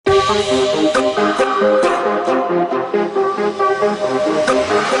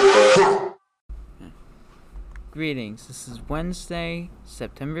Greetings, this is Wednesday,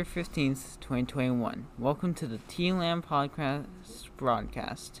 September 15th, 2021. Welcome to the TLAM podcast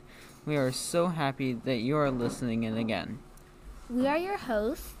broadcast. We are so happy that you are listening in again. We are your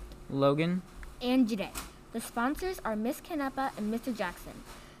hosts, Logan and Jide. The sponsors are Miss Canepa and Mr. Jackson.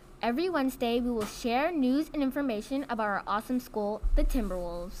 Every Wednesday, we will share news and information about our awesome school, the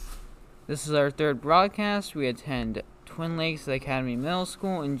Timberwolves. This is our third broadcast. We attend Twin Lakes Academy Middle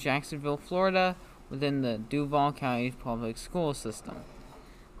School in Jacksonville, Florida, within the Duval County Public School System.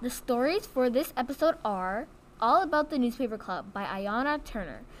 The stories for this episode are All About the Newspaper Club by Ayanna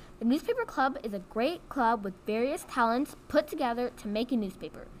Turner. The Newspaper Club is a great club with various talents put together to make a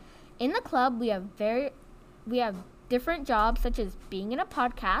newspaper. In the club, we have different jobs such as being in a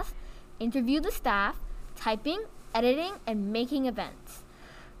podcast, interview the staff, typing, editing, and making events.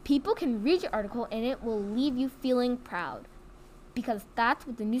 People can read your article and it will leave you feeling proud, because that's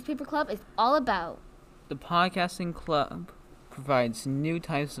what the Newspaper Club is all about. The podcasting club provides new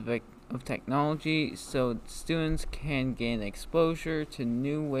types of technology so students can gain exposure to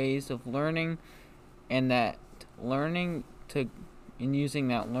new ways of learning, and using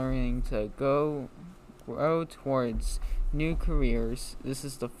that learning to grow towards new careers. This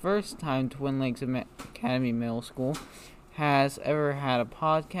is the first time Twin Lakes Academy Middle School has ever had a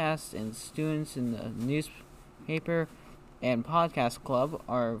podcast, and students in the newspaper and podcast club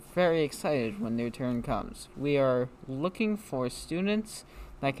are very excited when their turn comes. We are looking for students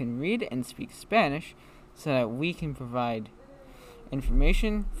that can read and speak Spanish so that we can provide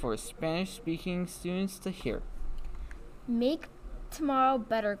information for Spanish-speaking students to hear. Make Tomorrow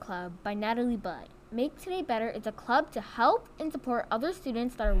Better Club by Natalie Budd. Make Today Better is a club to help and support other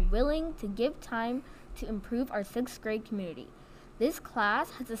students that are willing to give time to improve our 6th grade community. This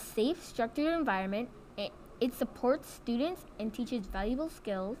class has a safe, structured environment. It supports students and teaches valuable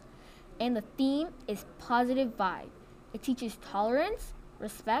skills, and the theme is positive vibe. It teaches tolerance,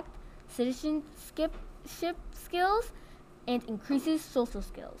 respect, citizenship skills, and increases social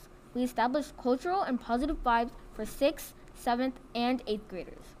skills. We establish cultural and positive vibes for 6th, 7th, and 8th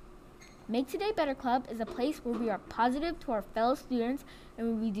graders. Make Today Better Club is a place where we are positive to our fellow students and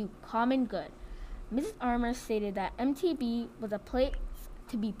where we do common good. Mrs. Armour stated that MTB was a place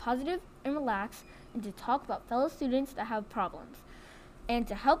to be positive and relaxed, and to talk about fellow students that have problems, and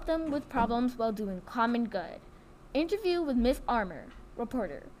to help them with problems while doing common good. Interview with Miss Armour.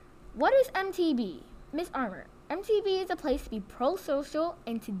 Reporter: What is MTB? Miss Armour: MTB is a place to be pro-social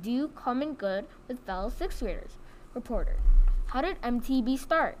and to do common good with fellow 6th graders. Reporter: How did MTB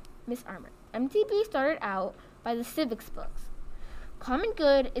start? Miss Armour: MTB started out by the civics books. Common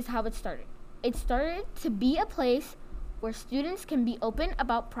good is how it started. It started to be a place where students can be open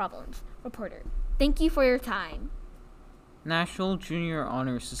about problems. Reporter: Thank you for your time. National Junior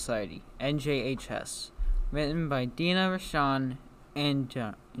Honor Society, NJHS, written by Dina Rashan and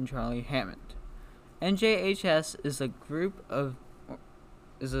Charlie Hammond. NJHS is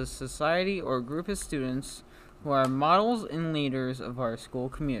a society or group of students who are models and leaders of our school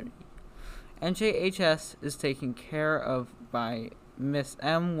community. NJHS is taken care of by Miss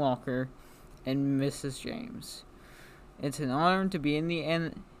M. Walker and Mrs. James. It's an honor to be in the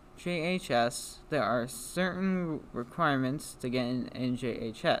NJHS. There are certain requirements to get in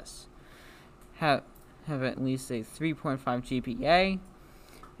NJHS. Have at least a 3.5 GPA,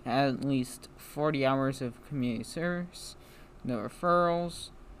 at least 40 hours of community service, no referrals,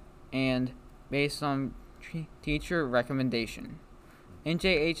 and based on teacher recommendation.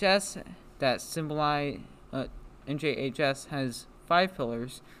 NJHS has 5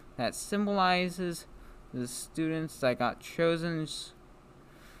 pillars that symbolizes the students that got chosen: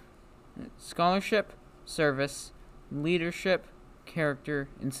 scholarship, service, leadership, character,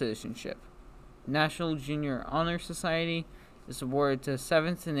 and citizenship. National Junior Honor Society is awarded to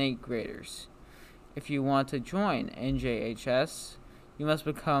 7th and 8th graders. If you want to join NJHS, you must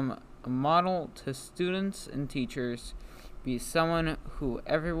become a model to students and teachers, be someone who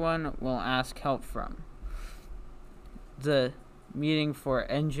everyone will ask help from. The meeting for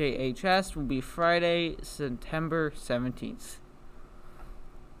NJHS will be Friday, September 17th.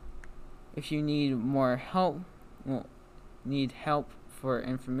 If you need help for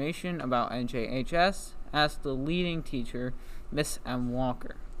information about NJHS, ask the leading teacher, Miss M.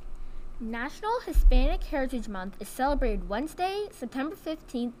 Walker. National Hispanic Heritage Month is celebrated Wednesday, September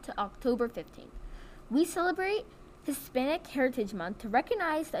 15th to October 15th. We celebrate Hispanic Heritage Month to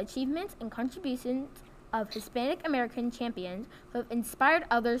recognize the achievements and contributions of Hispanic American champions who have inspired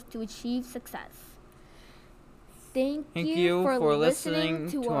others to achieve success. Thank Thank you for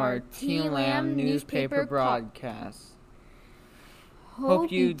listening to our TLAM newspaper broadcast.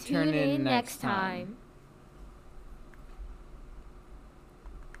 Hope you tune in next time.